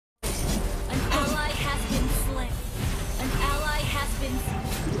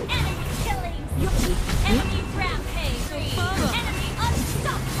happens. Enemy killings. Enemy rampage. Enemy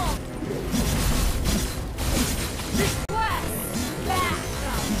unstoppable. Request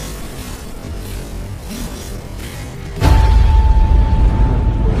backup.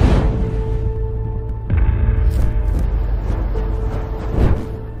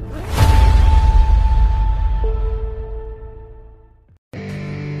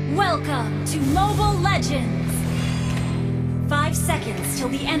 Welcome to Mobile Legends! 5 seconds till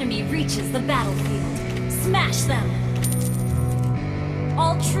the enemy reaches the battlefield. Smash them!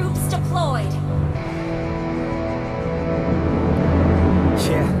 All troops deployed!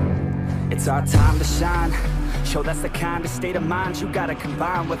 Yeah, it's our time to shine. Show that's the kind of state of mind you gotta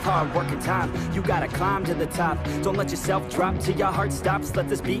combine with hard work and time. You gotta climb to the top. Don't let yourself drop till your heart stops. Let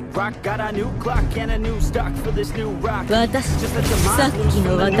this beat rock. Got a new clock and a new stock for this new rock. Just let your mind loose from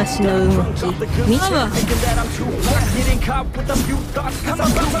the new drunk off the good shit. Thinking that I'm too hot. Getting caught with a few thoughts. Cause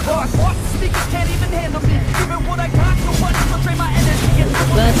I'm too boss. Speakers can't even handle me. Even what I got, nobody will drain my energy. And I'm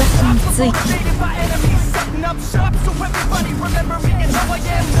motivated by enemies. Setting up shop so everybody remember me. And how I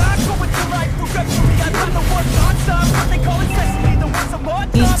am not going through life for referee. I find the work non-stop. What they call it sesame. The words of more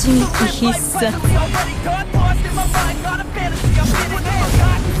time. So live life presently. Already got lost in my mind. Not a fantasy. I'm feeling it.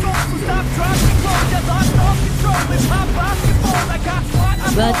 God control. So stop, drop, control. Yeah, lost all control. It's hot basketball. I got SWAT.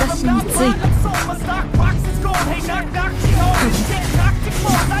 I'm all. I'm not blind. I'm sold. My stock box is gold. Hey, knock, knock. She home. This shit knocked it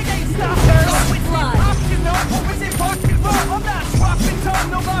close. I ain't stopped. It's hip-hop, you know. Or is it rock and roll? I'm not dropping tone.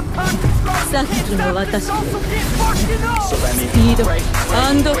 No, I'm popping strong. Can't stop this show. So get fucked, you know. Speed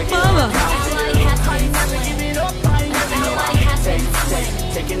and power.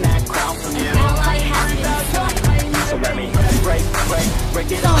 Taking that crown from you. So let me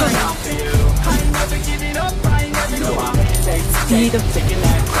break it all down for you. I ain't never giving up. I ain't never giving up. Taking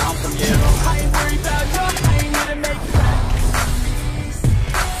that crown from you. I ain't worried about you. I ain't here to make friends.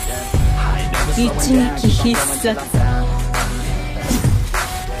 I ain't never slowing down. Ichi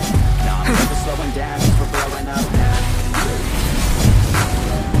No, I'm never slowing down. Just for blowing up. I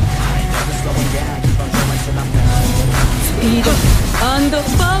ain't never slowing down. Keep on going till I'm done. Speed and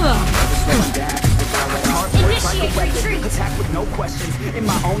power. Initiate retreat! Attack with no questions. In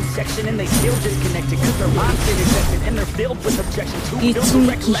my own section and they still disconnected. Cause their minds been infected and they're filled with objection to filled with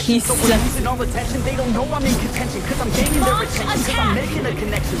recollection. So we're losing all attention. They don't know I'm in contention. Cause I'm gaining their attention. Cause I'm making a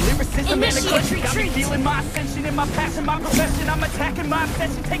connection. Lyricism and aggression got me feeling my ascension. In my passion, my profession, I'm attacking my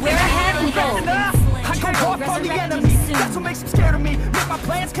obsession. Taking We're ahead and gold. I go off on the enemy. That's what makes them scared of me. Make my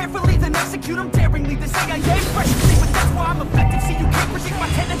plans carefully, then execute them daringly. They say I am freshly, but that's why I'm effective. See, you can't predict my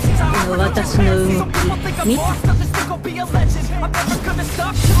tendencies. I operate on transparency. Some people think I'm lost. Others think I'll be a legend. I'm never gonna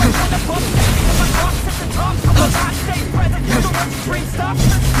stop till I find a bump. Standing on my cross at the top. So I stay present. Don't let your dream stop.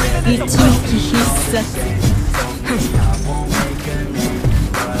 I won't make a name,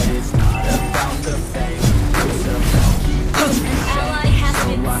 but it's not about the fame. It's about keeping me safe. Ally has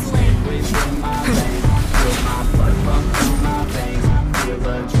been slain. Within my veins, feel my blood pump through my veins. Feel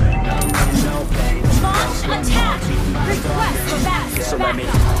adrenaline, no pain. Launch attack! Request backup! So let me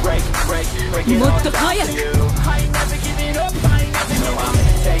break it all down to you. I ain't never giving up, I ain't never giving up.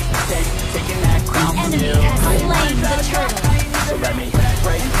 Taking that crown from you. Enemy has slain the turtle. So let me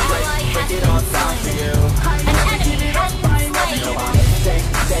break it all down to you. An enemy has been slain.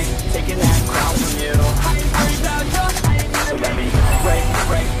 Taking that crown from you. I ain't worried about you. So let me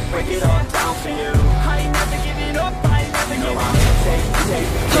break it all down for you. I ain't never giving up, I ain't never giving up.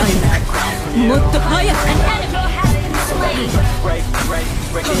 Taking that crown from you. More higher. An enemy has been slain.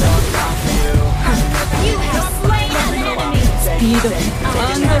 Break it all down for you. You have slain an enemy. Speed Our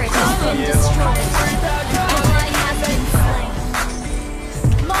and turret has power. been destroyed. Ally has been slain.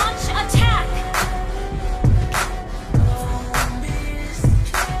 Launch attack!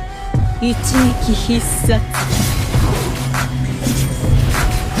 一撃必殺。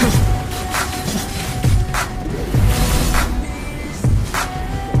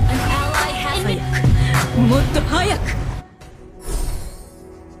An ally has been もっと早く。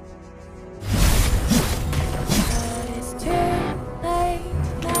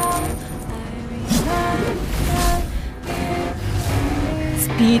ス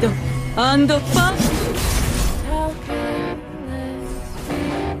ピードパワー。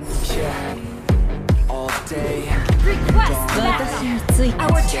request backup.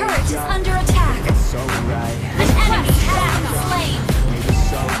 Our turret is under attack. An enemy has been slain.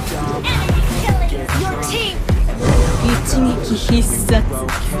 Enemy killing. Your team 一撃必殺。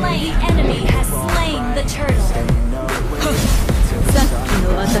 slain enemy has slain the turtle. さっきの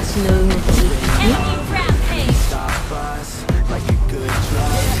私の動き。 Enemy rampage.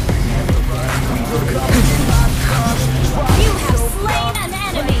 You have slain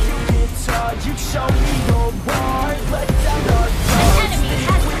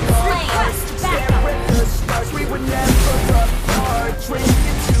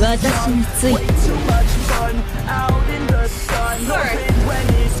私について Too much fun out in the sun. Hoping when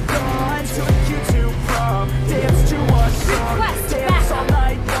it's gone, took you too far. Dance to our song, dance all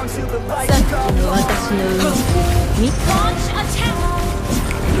night long till the さ lights っき come の on. 私の運見 Launch attack!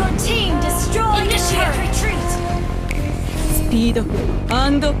 Your team destroyed the turret! Retreat! スピード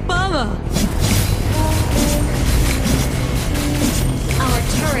パワー Our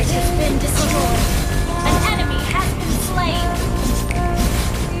turret has been destroyed. An enemy has been slain.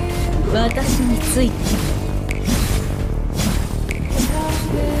 私について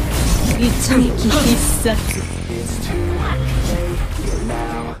一撃必殺 It's too late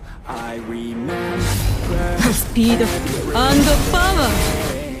now. I remember スピードパワー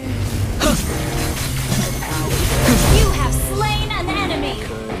You have slain an enemy.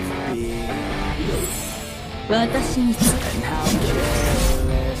 私について and how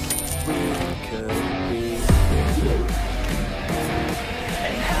careless we could be.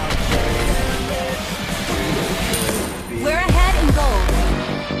 And how careless we could be. We're ahead in gold.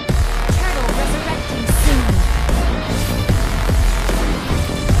 Turtle resurrecting soon.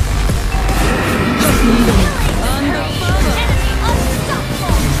 スピード Enemy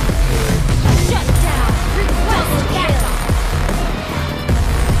unstoppable. Shut down. Request kill.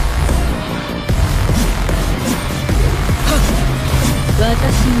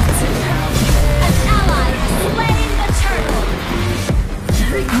 私について An ally has slain the turtle.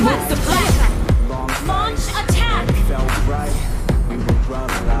 Request backup. Launch attack. Felt right, we were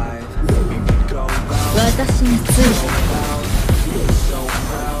alive. We would go out 私について loud, we were so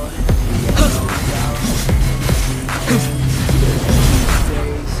proud. We had no doubt. These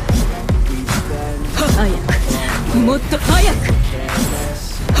days we spend 早くもっと早く careless,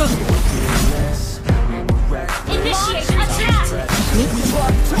 fearless. We were reckless. Initiate attack. We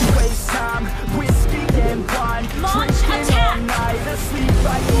love to waste time, whiskey and wine. Launch Drinking attack. all night, asleep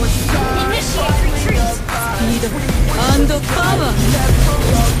by your side. Initiate retreat. スピードパワー Never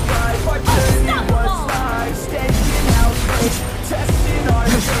arrive. Our journey was Unstoppable. live, staying out late, testing our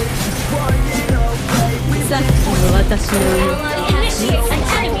faith, running away. We さっきの私の運 Initiate. An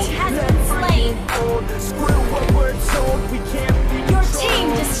enemy has been slain. old, screw what we're told. We can't be Your team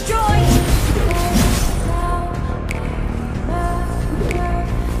destroyed.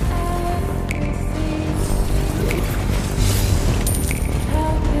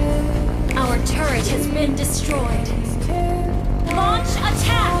 Our turret has been destroyed. Launch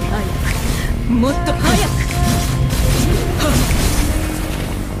attack. 早くもっと早く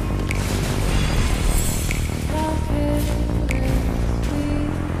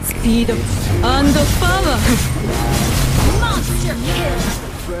スピードパワー Monster kill.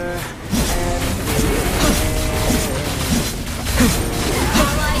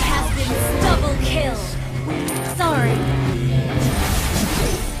 Ally has been double kill. Sorry.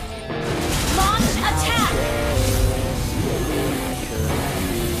 Launch attack.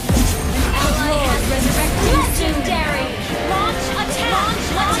 Ally has resurrected. Legendary. Launch attack.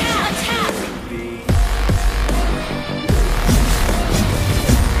 Launch attack.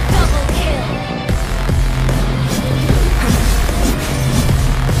 Double kill.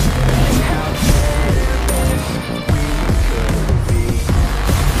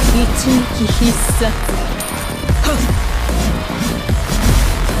 一撃必殺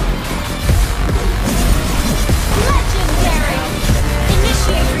Legendary.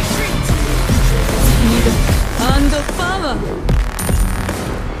 Initiate retreat. スピードパワー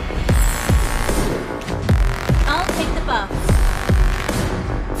I'll take the buff.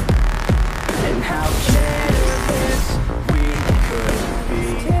 and how careless we could be.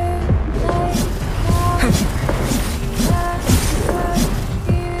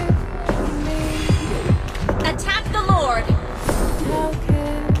 Attack the Lord.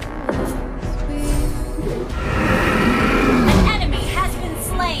 An enemy has been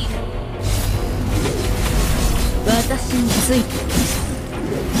slain. 私について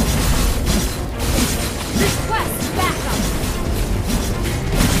Request backup.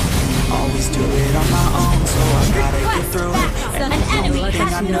 Always do it on my own, so I gotta get Request through it. backup. And An the enemy only thing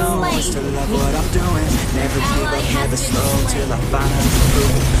has I been know is to slain. love what I'm doing. Never give Ally up, has never been slow slain. till I finally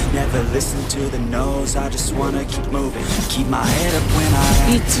prove. Never listen to the no's, I just wanna keep moving. Keep my head up when I act.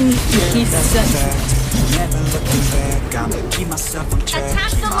 一撃必 That's a 殺 fact. Never looking back, I'ma keep myself on track. Attack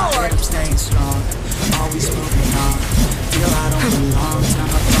Keep the my Lord. head up, staying strong. Always moving on. Feel I don't belong, time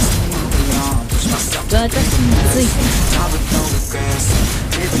I best to move along. Push myself to 私について die with no regrets.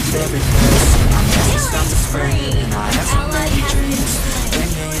 Live with every breath. I'm never stop to spread, and I have so Ally many has been dreams. slain. When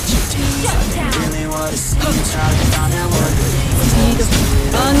you're at your teens, Shut down. really what it seems. Try to find out what it means. スピ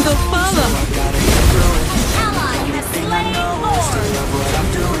ードパワー I gotta get through it. Ally has Thing I slain know is to Lord. love what I'm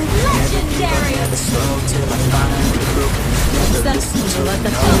doing.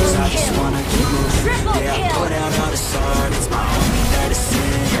 私 I just wanna keep moving. Triple Yeah, I kill. put out all this art, it's my only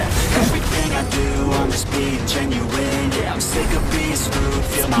medicine. Yeah, everything I do, I'm just being genuine. Yeah, I'm sick of being screwed.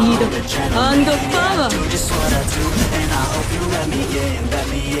 Feel my own adrenaline. Yeah, I do just what I do, and I hope you let me in,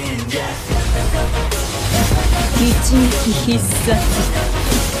 yeah. 一撃必殺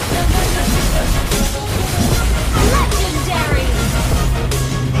Legendary.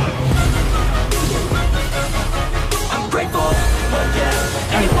 I'm grateful, oh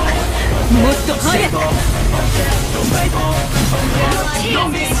yeah, able, もっと早く oh yeah, no label, oh yeah,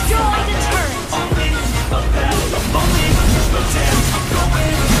 Your team destroyed a turret. only a path of lonely, but damn, I'm going to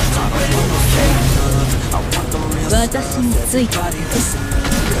win, okay, I want the real 私について body listen,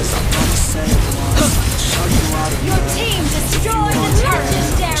 cause I'm gonna say it once, show you all the Your love, team destroyed a show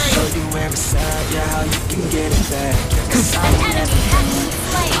legendary. you where it's at, yeah, how you can get it back, yeah, cause An enemy has been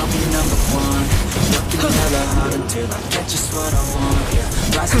I'll slain. be number one, working hella hard until I get just what I want,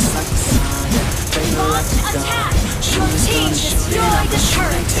 yeah, rising like the sun, yeah, fading like Launch the dawn, attack. Your shooters team gonna shoot it, destroyed I'ma the shoot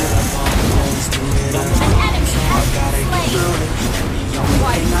turret. until I fall, always do it An alone, enemy has gotta been get slain. through it, and the only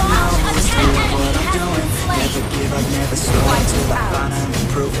thing I Launch know is attack. doing what Enemy I'm has doing, been slain. never give up, never slow Wipe until I out. finally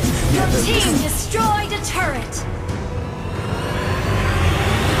prove it, Your never team listen. destroyed a turret.